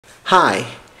Hi,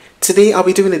 today I'll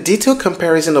be doing a detailed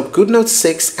comparison of GoodNotes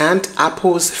 6 and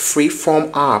Apple's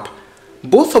Freeform app.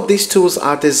 Both of these tools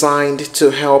are designed to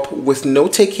help with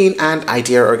note-taking and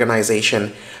idea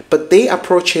organization, but they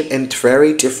approach it in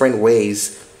very different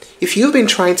ways. If you've been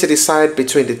trying to decide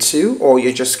between the two, or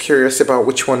you're just curious about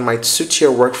which one might suit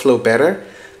your workflow better,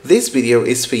 this video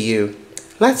is for you.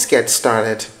 Let's get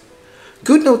started.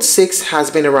 GoodNotes 6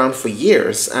 has been around for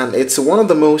years, and it's one of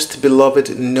the most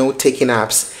beloved note-taking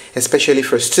apps, especially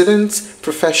for students,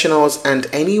 professionals, and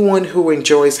anyone who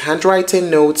enjoys handwriting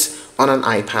notes on an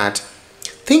iPad.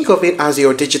 Think of it as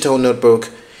your digital notebook.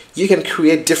 You can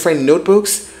create different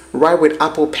notebooks, write with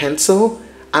Apple Pencil,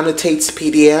 annotate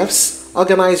PDFs,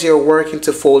 organize your work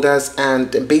into folders,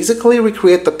 and basically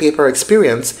recreate the paper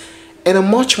experience in a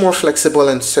much more flexible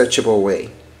and searchable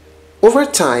way. Over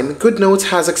time, GoodNotes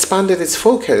has expanded its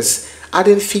focus,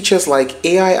 adding features like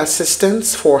AI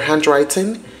assistance for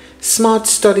handwriting, smart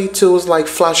study tools like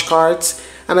flashcards,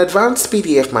 and advanced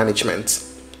PDF management.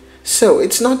 So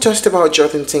it's not just about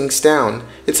jotting things down,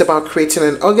 it's about creating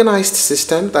an organized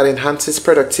system that enhances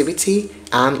productivity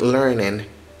and learning.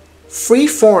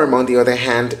 Freeform, on the other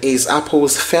hand, is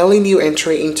Apple's fairly new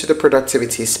entry into the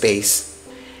productivity space.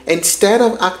 Instead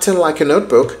of acting like a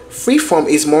notebook, Freeform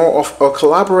is more of a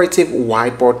collaborative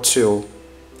whiteboard tool.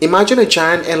 Imagine a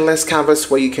giant endless canvas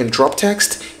where you can drop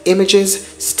text, images,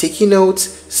 sticky notes,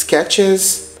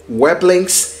 sketches, web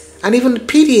links, and even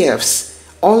PDFs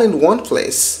all in one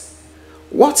place.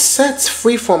 What sets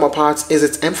Freeform apart is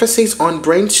its emphasis on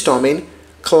brainstorming,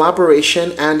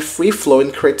 collaboration, and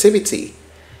free-flowing creativity.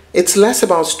 It's less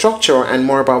about structure and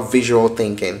more about visual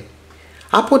thinking.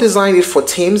 Apple designed it for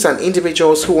teams and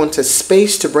individuals who want a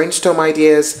space to brainstorm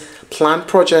ideas, plan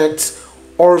projects,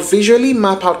 or visually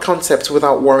map out concepts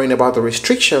without worrying about the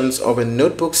restrictions of a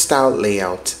notebook-style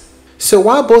layout. So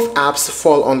while both apps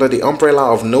fall under the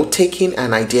umbrella of note-taking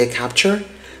and idea capture,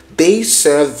 they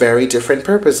serve very different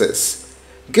purposes.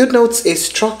 GoodNotes is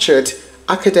structured,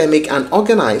 academic, and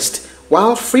organized,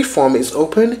 while Freeform is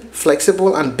open,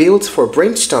 flexible, and built for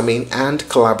brainstorming and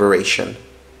collaboration.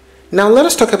 Now let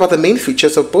us talk about the main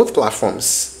features of both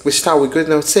platforms. We start with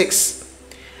GoodNotes 6.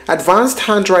 Advanced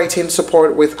handwriting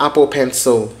support with Apple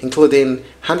Pencil, including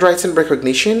handwriting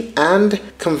recognition and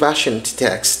conversion to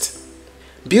text.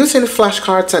 Built-in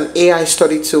flashcards and AI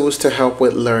study tools to help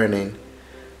with learning.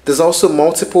 There's also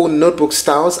multiple notebook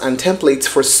styles and templates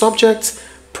for subjects,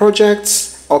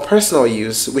 projects, or personal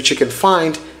use, which you can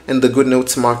find in the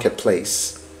GoodNotes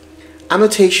marketplace.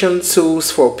 Annotation tools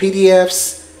for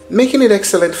PDFs, making it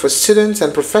excellent for students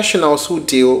and professionals who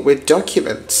deal with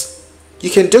documents. You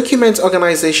can document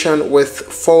organization with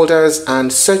folders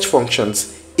and search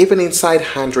functions, even inside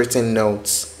handwritten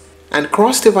notes. And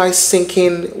cross-device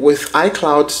syncing with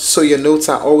iCloud so your notes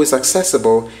are always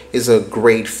accessible is a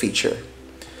great feature.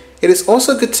 It is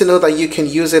also good to know that you can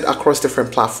use it across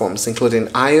different platforms, including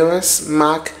iOS,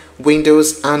 Mac,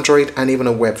 Windows, Android, and even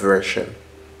a web version.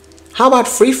 How about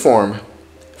Freeform?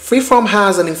 Freeform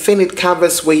has an infinite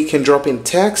canvas where you can drop in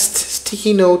text,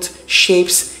 sticky notes,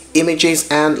 shapes, images,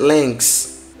 and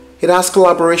links. It has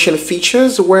collaboration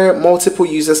features where multiple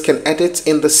users can edit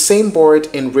in the same board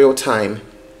in real time.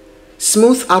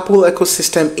 Smooth Apple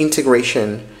ecosystem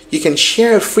integration. You can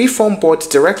share a Freeform board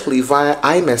directly via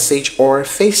iMessage or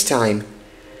FaceTime.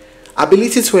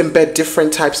 Ability to embed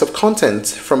different types of content,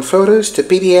 from photos to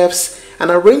PDFs,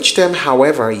 and arrange them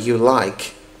however you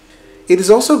like. It is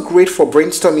also great for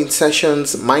brainstorming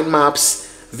sessions, mind maps,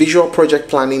 visual project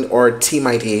planning, or team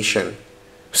ideation.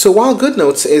 So while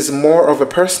GoodNotes is more of a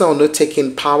personal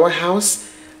note-taking powerhouse,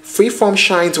 Freeform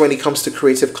shines when it comes to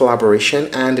creative collaboration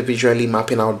and visually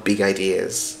mapping out big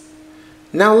ideas.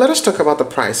 Now let us talk about the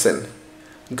pricing.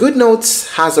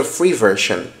 GoodNotes has a free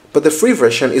version, but the free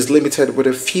version is limited with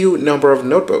a few number of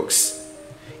notebooks.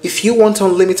 If you want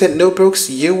unlimited notebooks,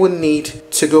 you will need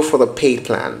to go for the paid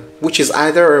plan, which is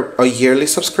either a yearly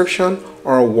subscription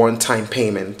or a one-time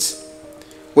payment.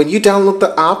 When you download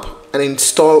the app and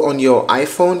install on your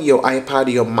iPhone, your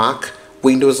iPad, your Mac,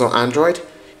 Windows, or Android,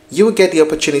 you will get the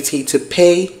opportunity to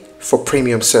pay for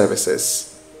premium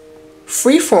services.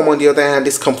 Freeform, on the other hand,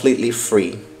 is completely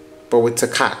free, but with a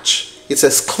catch. It's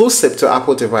exclusive to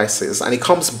Apple devices and it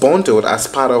comes bundled as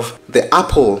part of the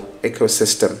Apple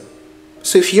ecosystem.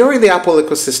 So if you're in the Apple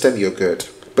ecosystem, you're good.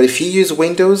 But if you use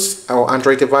Windows or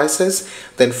Android devices,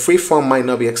 then Freeform might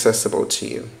not be accessible to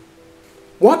you.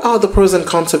 What are the pros and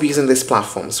cons of using these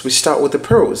platforms? We start with the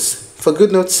pros. For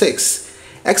GoodNotes 6,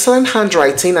 excellent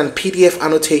handwriting and PDF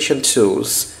annotation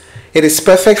tools. It is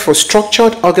perfect for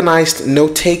structured, organized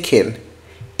note-taking.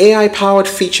 AI-powered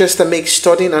features that make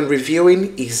studying and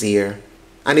reviewing easier.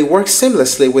 and it works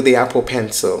seamlessly with the Apple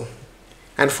Pencil.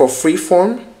 And for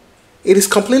Freeform, it is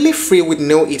completely free with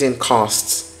no hidden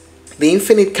costs. The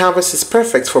infinite canvas is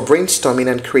perfect for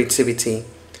brainstorming and creativity,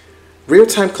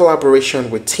 real-time collaboration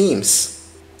with teams,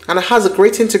 and it has a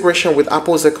great integration with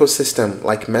Apple's ecosystem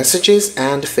like Messages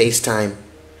and FaceTime.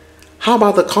 How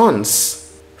about the cons?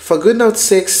 For GoodNotes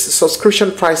 6,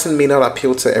 subscription pricing may not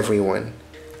appeal to everyone,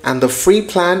 and the free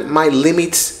plan might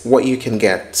limit what you can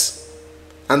get.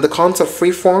 And the cons of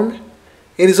Freeform?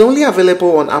 It is only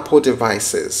available on Apple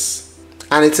devices,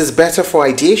 and it is better for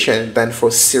ideation than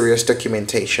for serious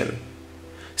documentation.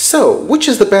 So, which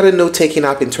is the better note-taking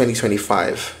app in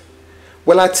 2025?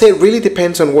 Well, I'd say it really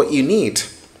depends on what you need.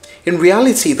 In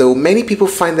reality though, many people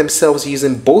find themselves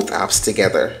using both apps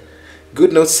together.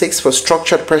 GoodNotes 6 for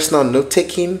structured personal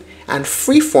note-taking and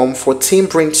Freeform for team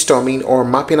brainstorming or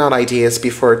mapping out ideas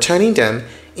before turning them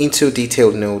into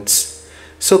detailed notes.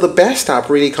 So the best app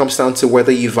really comes down to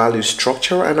whether you value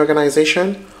structure and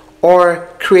organization or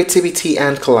creativity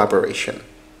and collaboration.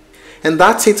 And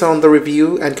that's it on the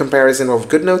review and comparison of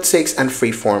GoodNotes 6 and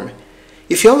Freeform.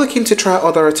 If you're looking to try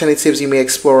other alternatives, you may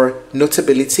explore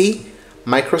Notability,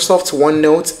 Microsoft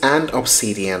OneNote, and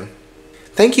Obsidian.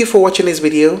 Thank you for watching this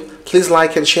video. Please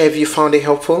like and share if you found it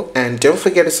helpful, and don't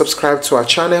forget to subscribe to our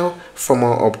channel for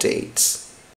more updates.